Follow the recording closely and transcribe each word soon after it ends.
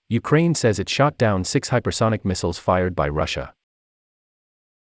Ukraine says it shot down 6 hypersonic missiles fired by Russia.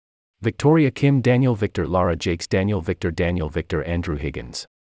 Victoria Kim Daniel Victor Lara Jakes Daniel Victor Andrew Higgins.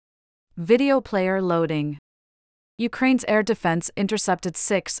 Video player loading. Ukraine's air defense intercepted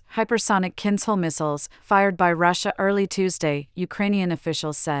 6 hypersonic Kinzhal missiles fired by Russia early Tuesday, Ukrainian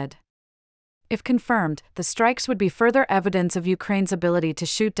officials said. If confirmed, the strikes would be further evidence of Ukraine's ability to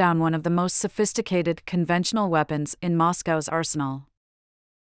shoot down one of the most sophisticated conventional weapons in Moscow's arsenal.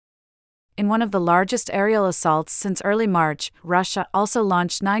 In one of the largest aerial assaults since early March, Russia also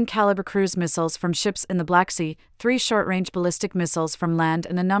launched 9-caliber cruise missiles from ships in the Black Sea, 3 short-range ballistic missiles from land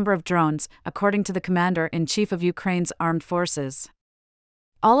and a number of drones, according to the commander-in-chief of Ukraine's armed forces.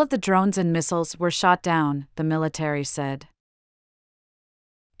 All of the drones and missiles were shot down, the military said.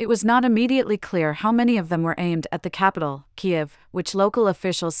 It was not immediately clear how many of them were aimed at the capital, Kiev, which local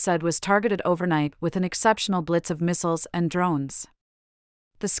officials said was targeted overnight with an exceptional blitz of missiles and drones.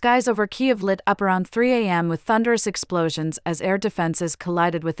 The skies over Kiev lit up around 3 a.m. with thunderous explosions as air defenses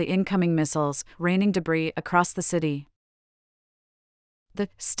collided with the incoming missiles, raining debris across the city. The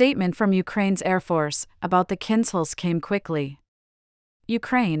statement from Ukraine's Air Force about the Kinzhals came quickly.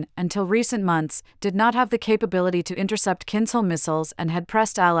 Ukraine, until recent months, did not have the capability to intercept Kinzhal missiles and had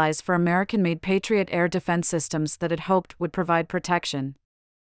pressed allies for American-made Patriot air defense systems that it hoped would provide protection.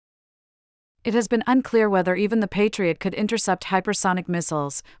 It has been unclear whether even the Patriot could intercept hypersonic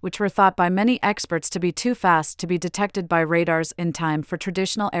missiles, which were thought by many experts to be too fast to be detected by radars in time for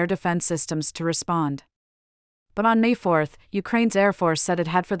traditional air defense systems to respond. But on May 4, Ukraine's Air Force said it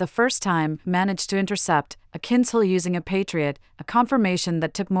had for the first time managed to intercept a Kinzhal using a Patriot, a confirmation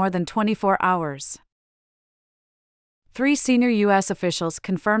that took more than 24 hours. 3 senior U.S. officials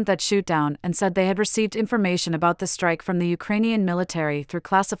confirmed that shootdown and said they had received information about the strike from the Ukrainian military through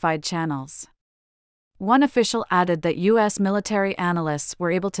classified channels. One official added that U.S. military analysts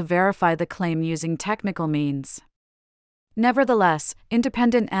were able to verify the claim using technical means. Nevertheless,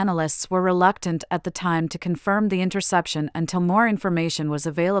 independent analysts were reluctant at the time to confirm the interception until more information was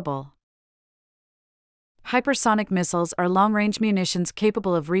available. Hypersonic missiles are long-range munitions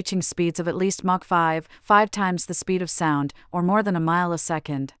capable of reaching speeds of at least Mach 5, 5 times the speed of sound, or more than a mile a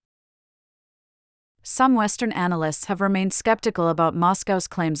second. Some Western analysts have remained skeptical about Moscow's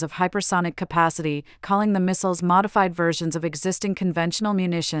claims of hypersonic capacity, calling the missiles modified versions of existing conventional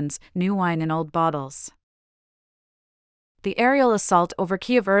munitions, new wine in old bottles. The aerial assault over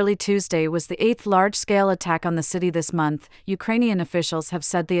Kiev early Tuesday was the 8th large-scale attack on the city this month. Ukrainian officials have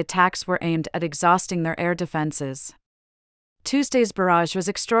said the attacks were aimed at exhausting their air defenses. Tuesday's barrage was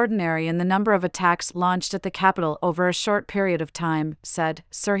extraordinary in the number of attacks launched at the capital over a short period of time, said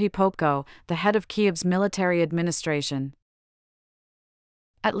Serhiy Popko, the head of Kiev's military administration.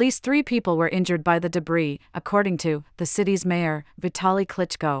 At least 3 people were injured by the debris, according to the city's mayor, Vitaly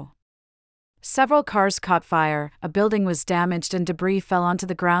Klitschko. Several cars caught fire, a building was damaged and debris fell onto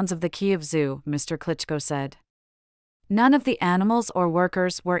the grounds of the Kiev Zoo, Mr. Klitschko said. None of the animals or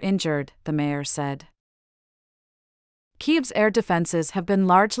workers were injured, the mayor said. Kiev's air defenses have been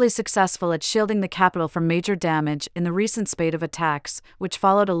largely successful at shielding the capital from major damage in the recent spate of attacks, which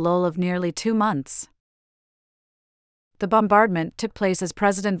followed a lull of nearly 2 months. The bombardment took place as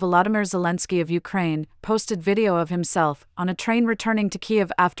President Volodymyr Zelensky of Ukraine posted video of himself on a train returning to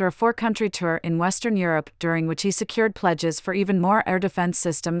Kiev after a 4-country tour in Western Europe, during which he secured pledges for even more air defense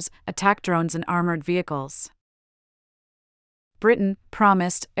systems, attack drones and armored vehicles. Britain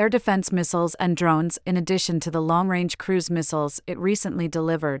promised air defense missiles and drones in addition to the long-range cruise missiles it recently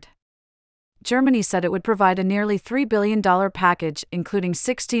delivered. Germany said it would provide a nearly $3 billion package including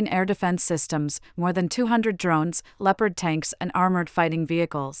 16 air defense systems, more than 200 drones, Leopard tanks and armored fighting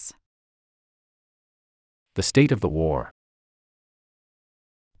vehicles. The state of the war.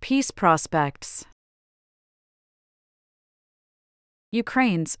 Peace prospects.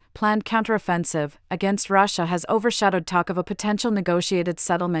 Ukraine's planned counteroffensive against Russia has overshadowed talk of a potential negotiated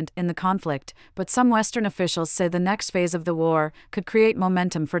settlement in the conflict, but some Western officials say the next phase of the war could create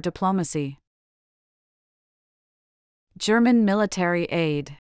momentum for diplomacy. German military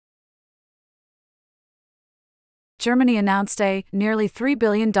aid. Germany announced a nearly $3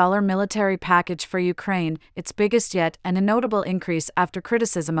 billion military package for Ukraine, its biggest yet and a notable increase after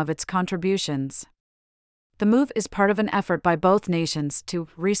criticism of its contributions. The move is part of an effort by both nations to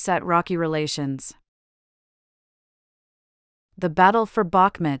reset rocky relations. The battle for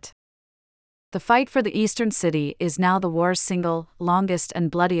Bakhmut. The fight for the eastern city is now the war's single, longest and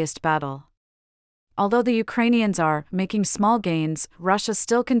bloodiest battle. Although the Ukrainians are making small gains, Russia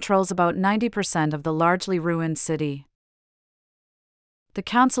still controls about 90% of the largely ruined city. The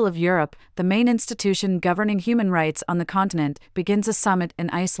Council of Europe, the main institution governing human rights on the continent, begins a summit in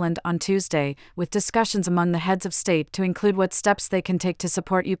Iceland on Tuesday, with discussions among the heads of state to include what steps they can take to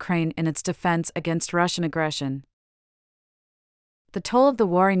support Ukraine in its defense against Russian aggression. The toll of the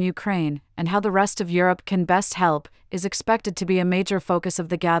war in Ukraine, and how the rest of Europe can best help, is expected to be a major focus of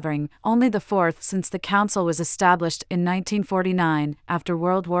the gathering, only the fourth since the Council was established in 1949, after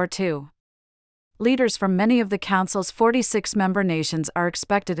World War II. Leaders from many of the Council's 46 member nations are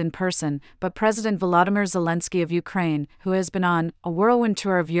expected in person, but President Volodymyr Zelensky of Ukraine, who has been on a whirlwind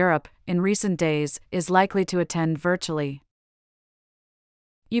tour of Europe in recent days, is likely to attend virtually.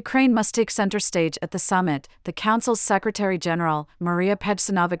 Ukraine must take center stage at the summit, the Council's Secretary-General, Maria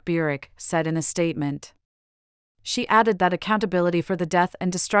Pejsinovic-Buric, said in a statement. She added that accountability for the death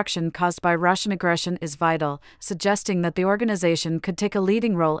and destruction caused by Russian aggression is vital, suggesting that the organization could take a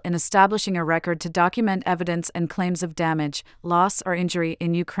leading role in establishing a record to document evidence and claims of damage, loss or injury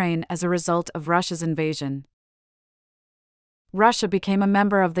in Ukraine as a result of Russia's invasion. Russia became a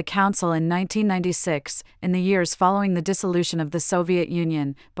member of the Council in 1996, in the years following the dissolution of the Soviet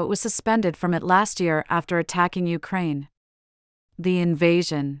Union, but was suspended from it last year after attacking Ukraine. The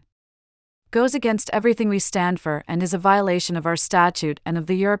invasion goes against everything we stand for and is a violation of our statute and of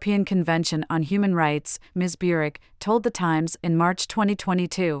the European Convention on Human Rights, Ms. Buric told The Times in March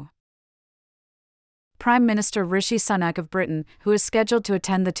 2022. Prime Minister Rishi Sunak of Britain, who is scheduled to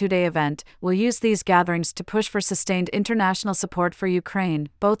attend the two-day event, will use these gatherings to push for sustained international support for Ukraine,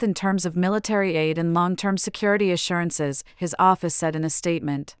 both in terms of military aid and long-term security assurances, his office said in a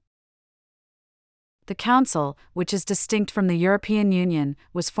statement. The Council, which is distinct from the European Union,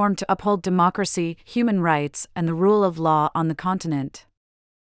 was formed to uphold democracy, human rights, and the rule of law on the continent.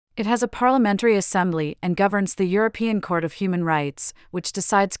 It has a parliamentary assembly and governs the European Court of Human Rights, which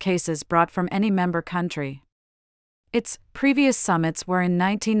decides cases brought from any member country. Its previous summits were in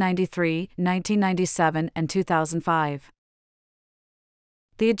 1993, 1997, and 2005.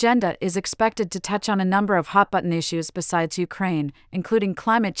 The agenda is expected to touch on a number of hot-button issues besides Ukraine, including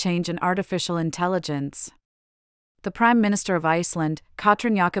climate change and artificial intelligence. The Prime Minister of Iceland,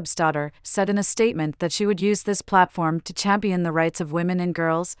 Katrín Jakobsdóttir, said in a statement that she would use this platform to champion the rights of women and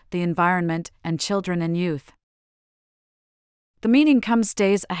girls, the environment, and children and youth. The meeting comes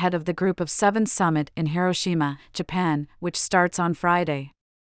days ahead of the Group of Seven summit in Hiroshima, Japan, which starts on Friday.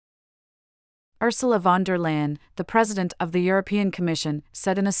 Ursula von der Leyen, the President of the European Commission,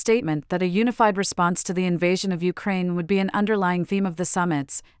 said in a statement that a unified response to the invasion of Ukraine would be an underlying theme of the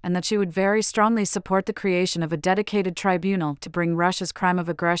summits, and that she would very strongly support the creation of a dedicated tribunal to bring Russia's crime of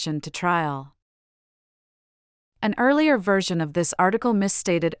aggression to trial. An earlier version of this article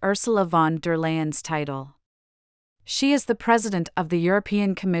misstated Ursula von der Leyen's title. She is the President of the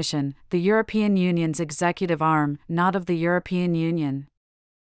European Commission, the European Union's executive arm, not of the European Union.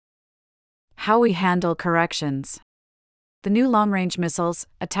 How we handle corrections. The new long-range missiles,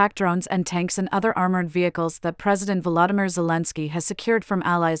 attack drones and tanks and other armored vehicles that President Volodymyr Zelensky has secured from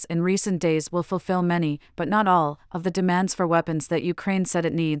allies in recent days will fulfill many, but not all, of the demands for weapons that Ukraine said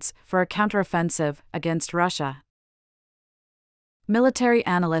it needs for a counteroffensive against Russia. Military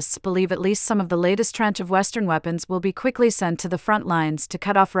analysts believe at least some of the latest tranche of Western weapons will be quickly sent to the front lines to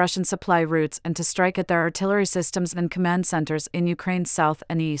cut off Russian supply routes and to strike at their artillery systems and command centers in Ukraine's south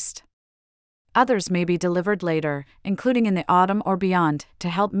and east. Others may be delivered later, including in the autumn or beyond, to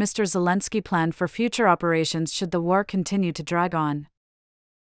help Mr. Zelensky plan for future operations should the war continue to drag on.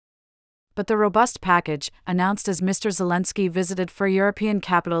 But the robust package, announced as Mr. Zelensky visited 4 European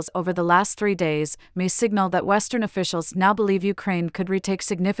capitals over the last 3 days, may signal that Western officials now believe Ukraine could retake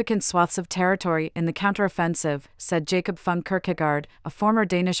significant swaths of territory in the counteroffensive, said Jacob von Kierkegaard, a former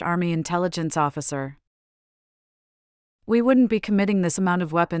Danish army intelligence officer. We wouldn't be committing this amount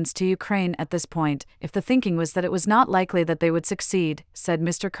of weapons to Ukraine at this point if the thinking was that it was not likely that they would succeed, said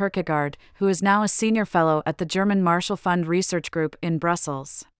Mr. Kierkegaard, who is now a senior fellow at the German Marshall Fund Research Group in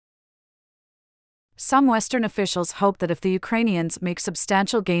Brussels. Some Western officials hope that if the Ukrainians make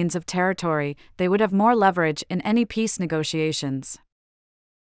substantial gains of territory, they would have more leverage in any peace negotiations.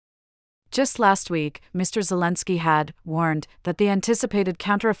 Just last week, Mr. Zelensky had warned that the anticipated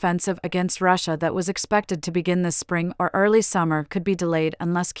counteroffensive against Russia that was expected to begin this spring or early summer could be delayed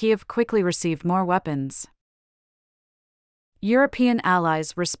unless Kyiv quickly received more weapons. European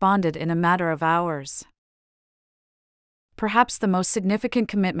allies responded in a matter of hours. Perhaps the most significant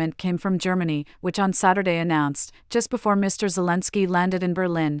commitment came from Germany, which on Saturday announced, just before Mr. Zelensky landed in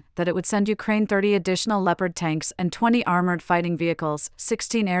Berlin, that it would send Ukraine 30 additional Leopard tanks and 20 armored fighting vehicles,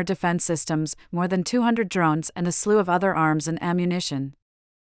 16 air defense systems, more than 200 drones and a slew of other arms and ammunition.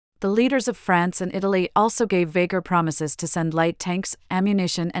 The leaders of France and Italy also gave vaguer promises to send light tanks,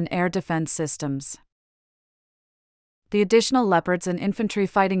 ammunition, and air defense systems. The additional Leopards and infantry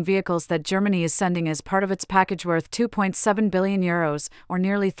fighting vehicles that Germany is sending as part of its package worth €2.7 billion, or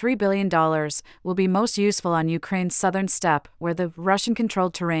nearly $3 billion, will be most useful on Ukraine's southern steppe, where the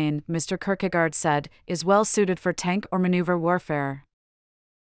Russian-controlled terrain, Mr. Kierkegaard said, is well suited for tank or maneuver warfare.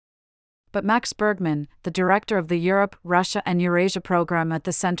 But Max Bergmann, the director of the Europe, Russia and Eurasia program at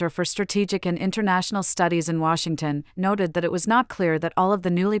the Center for Strategic and International Studies in Washington, noted that it was not clear that all of the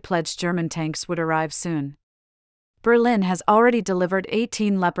newly pledged German tanks would arrive soon. Berlin has already delivered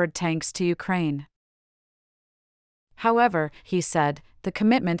 18 Leopard tanks to Ukraine. However, he said, the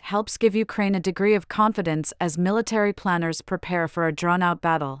commitment helps give Ukraine a degree of confidence as military planners prepare for a drawn-out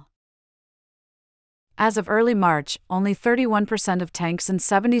battle. As of early March, only 31% of tanks and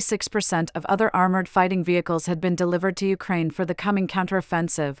 76% of other armored fighting vehicles had been delivered to Ukraine for the coming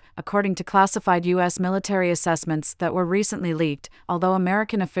counteroffensive, according to classified U.S. military assessments that were recently leaked, although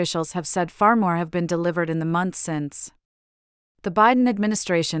American officials have said far more have been delivered in the months since. The Biden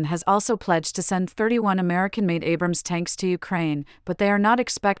administration has also pledged to send 31 American-made Abrams tanks to Ukraine, but they are not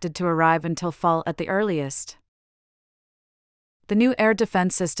expected to arrive until fall at the earliest. The new air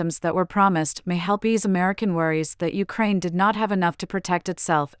defense systems that were promised may help ease American worries that Ukraine did not have enough to protect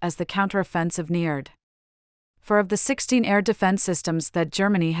itself as the counteroffensive neared. 4 of the 16 air defense systems that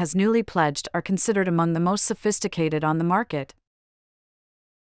Germany has newly pledged are considered among the most sophisticated on the market.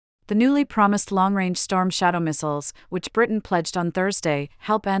 The newly promised long-range Storm Shadow missiles, which Britain pledged on Thursday,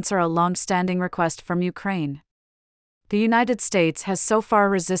 help answer a long-standing request from Ukraine. The United States has so far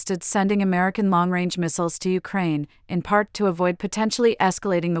resisted sending American long-range missiles to Ukraine, in part to avoid potentially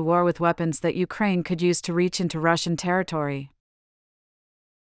escalating the war with weapons that Ukraine could use to reach into Russian territory.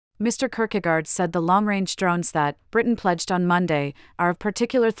 Mr. Kierkegaard said the long-range drones that Britain pledged on Monday are of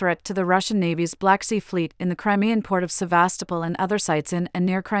particular threat to the Russian Navy's Black Sea Fleet in the Crimean port of Sevastopol and other sites in and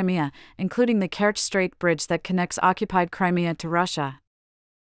near Crimea, including the Kerch Strait bridge that connects occupied Crimea to Russia.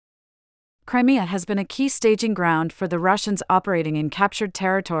 Crimea has been a key staging ground for the Russians operating in captured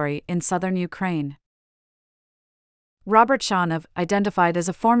territory in southern Ukraine. Robert Shanov, identified as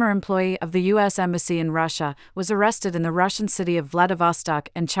a former employee of the U.S. Embassy in Russia, was arrested in the Russian city of Vladivostok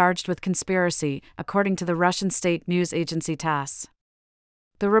and charged with conspiracy, according to the Russian state news agency TASS.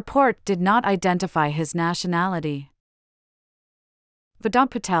 The report did not identify his nationality.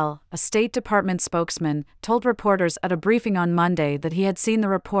 Vedant Patel, a State Department spokesman, told reporters at a briefing on Monday that he had seen the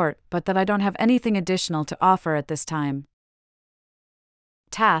report but that I don't have anything additional to offer at this time.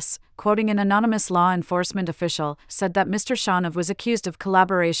 TASS, quoting an anonymous law enforcement official, said that Mr. Shanov was accused of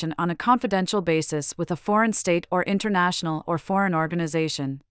collaboration on a confidential basis with a foreign state or international or foreign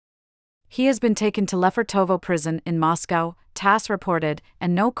organization. He has been taken to Lefortovo prison in Moscow, TASS reported,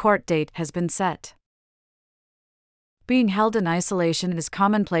 and no court date has been set. Being held in isolation is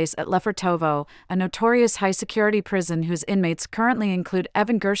commonplace at Lefortovo, a notorious high-security prison whose inmates currently include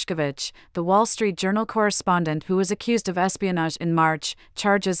Evan Gershkovich, the Wall Street Journal correspondent who was accused of espionage in March,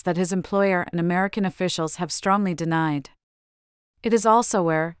 charges that his employer and American officials have strongly denied. It is also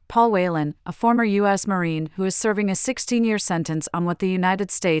where Paul Whelan, a former U.S. Marine who is serving a 16-year sentence on what the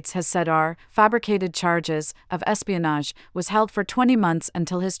United States has said are fabricated charges of espionage, was held for 20 months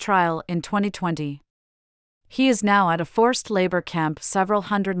until his trial in 2020. He is now at a forced labor camp several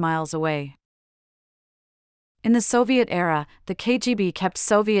hundred miles away. In the Soviet era, the KGB kept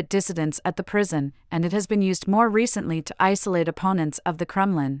Soviet dissidents at the prison, and it has been used more recently to isolate opponents of the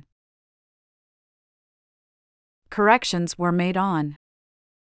Kremlin. Corrections were made on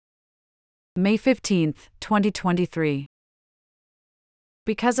May 15, 2023.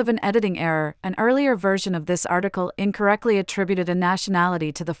 Because of an editing error, an earlier version of this article incorrectly attributed a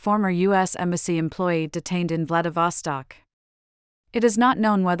nationality to the former U.S. Embassy employee detained in Vladivostok. It is not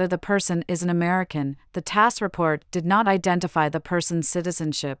known whether the person is an American. The TASS report did not identify the person's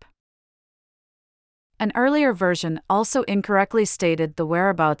citizenship. An earlier version also incorrectly stated the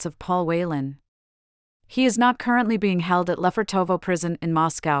whereabouts of Paul Whelan. He is not currently being held at Lefortovo prison in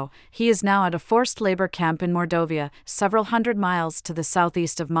Moscow. He is now at a forced labor camp in Mordovia, several hundred miles to the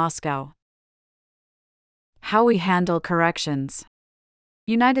southeast of Moscow. How we handle corrections.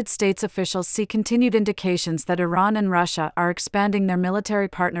 United States officials see continued indications that Iran and Russia are expanding their military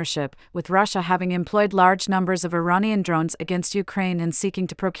partnership, with Russia having employed large numbers of Iranian drones against Ukraine and seeking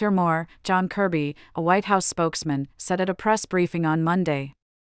to procure more, John Kirby, a White House spokesman, said at a press briefing on Monday.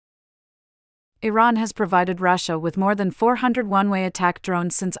 Iran has provided Russia with more than 400 one-way attack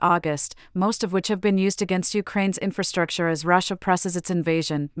drones since August, most of which have been used against Ukraine's infrastructure as Russia presses its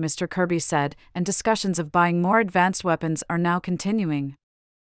invasion, Mr. Kirby said, and discussions of buying more advanced weapons are now continuing.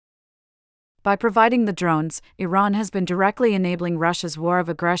 By providing the drones, Iran has been directly enabling Russia's war of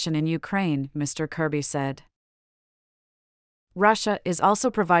aggression in Ukraine, Mr. Kirby said. Russia is also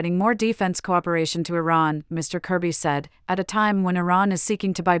providing more defense cooperation to Iran, Mr. Kirby said, at a time when Iran is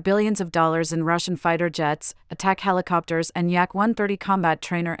seeking to buy billions of dollars in Russian fighter jets, attack helicopters, and Yak-130 combat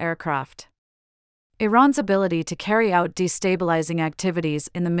trainer aircraft. Iran's ability to carry out destabilizing activities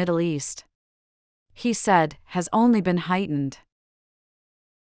in the Middle East, he said, has only been heightened.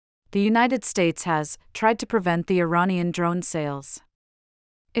 The United States has tried to prevent the Iranian drone sales.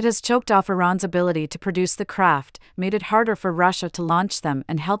 It has choked off Iran's ability to produce the craft, made it harder for Russia to launch them,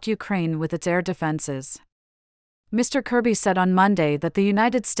 and helped Ukraine with its air defenses. Mr. Kirby said on Monday that the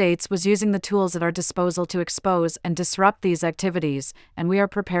United States was using the tools at our disposal to expose and disrupt these activities, and we are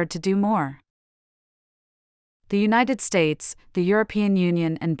prepared to do more. The United States, the European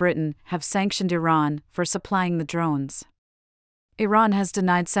Union, and Britain have sanctioned Iran for supplying the drones. Iran has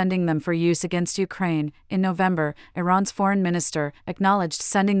denied sending them for use against Ukraine. In November, Iran's foreign minister acknowledged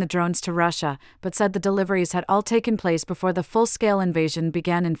sending the drones to Russia, but said the deliveries had all taken place before the full-scale invasion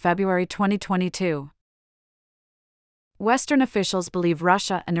began in February 2022. Western officials believe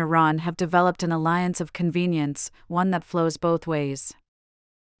Russia and Iran have developed an alliance of convenience, one that flows both ways.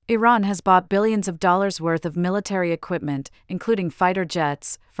 Iran has bought billions of dollars worth of military equipment, including fighter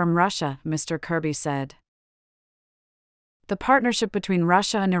jets, from Russia, Mr. Kirby said. The partnership between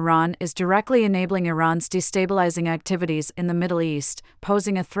Russia and Iran is directly enabling Iran's destabilizing activities in the Middle East,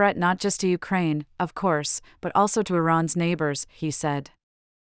 posing a threat not just to Ukraine, of course, but also to Iran's neighbors, he said.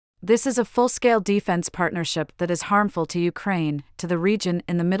 This is a full-scale defense partnership that is harmful to Ukraine, to the region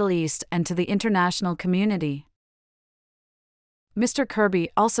in the Middle East, and to the international community. Mr. Kirby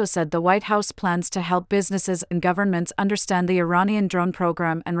also said the White House plans to help businesses and governments understand the Iranian drone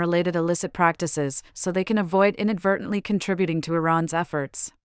program and related illicit practices, so they can avoid inadvertently contributing to Iran's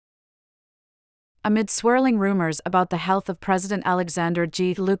efforts. Amid swirling rumors about the health of President Alexander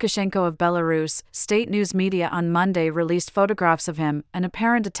G. Lukashenko of Belarus, state news media on Monday released photographs of him, an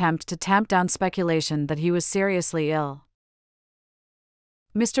apparent attempt to tamp down speculation that he was seriously ill.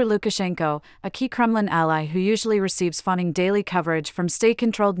 Mr. Lukashenko, a key Kremlin ally who usually receives fawning daily coverage from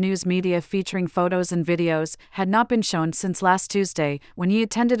state-controlled news media featuring photos and videos, had not been shown since last Tuesday, when he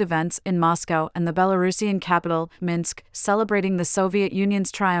attended events in Moscow and the Belarusian capital, Minsk, celebrating the Soviet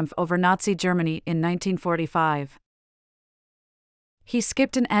Union's triumph over Nazi Germany in 1945. He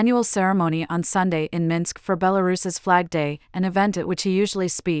skipped an annual ceremony on Sunday in Minsk for Belarus's Flag Day, an event at which he usually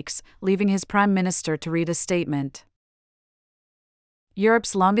speaks, leaving his prime minister to read a statement.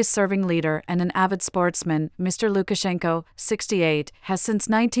 Europe's longest-serving leader and an avid sportsman, Mr. Lukashenko, 68, has since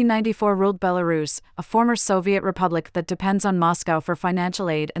 1994 ruled Belarus, a former Soviet republic that depends on Moscow for financial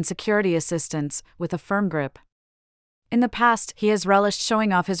aid and security assistance, with a firm grip. In the past, he has relished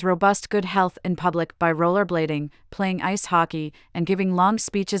showing off his robust good health in public by rollerblading, playing ice hockey, and giving long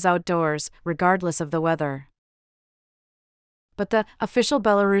speeches outdoors, regardless of the weather. But the official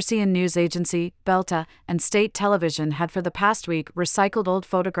Belarusian news agency, Belta, and state television had for the past week recycled old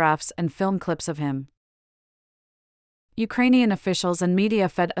photographs and film clips of him. Ukrainian officials and media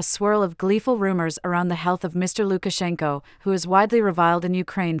fed a swirl of gleeful rumors around the health of Mr. Lukashenko, who is widely reviled in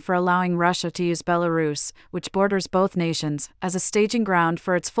Ukraine for allowing Russia to use Belarus, which borders both nations, as a staging ground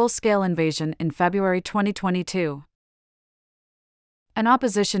for its full-scale invasion in February 2022. An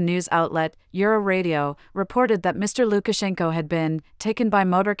opposition news outlet, Euroradio, reported that Mr. Lukashenko had been taken by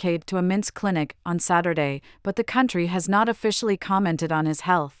motorcade to a Minsk clinic on Saturday, but the country has not officially commented on his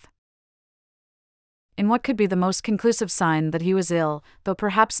health. In what could be the most conclusive sign that he was ill, though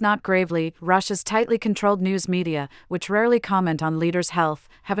perhaps not gravely, Russia's tightly controlled news media, which rarely comment on leaders' health,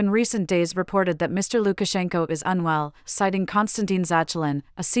 have in recent days reported that Mr. Lukashenko is unwell, citing Konstantin Zachelin,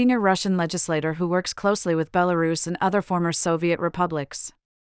 a senior Russian legislator who works closely with Belarus and other former Soviet republics.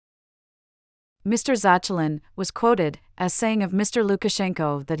 Mr. Zachelin was quoted as saying of Mr.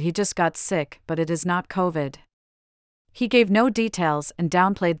 Lukashenko that he just got sick, but it is not COVID. He gave no details and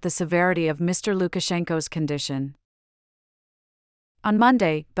downplayed the severity of Mr. Lukashenko's condition. On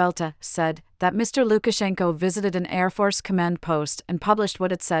Monday, Belta said that Mr. Lukashenko visited an Air Force command post and published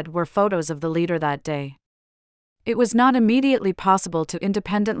what it said were photos of the leader that day. It was not immediately possible to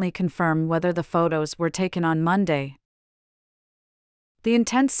independently confirm whether the photos were taken on Monday. The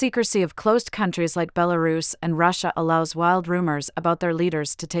intense secrecy of closed countries like Belarus and Russia allows wild rumors about their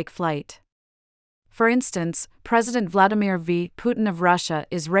leaders to take flight. For instance, President Vladimir Putin of Russia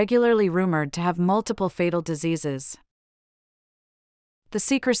is regularly rumored to have multiple fatal diseases. The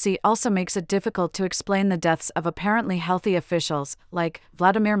secrecy also makes it difficult to explain the deaths of apparently healthy officials, like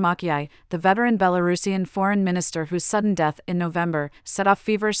Vladimir Makiai, the veteran Belarusian foreign minister whose sudden death in November set off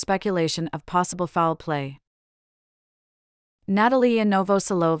feverish speculation of possible foul play. Natalia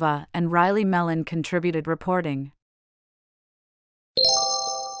Novoselova and Riley Mellon contributed reporting.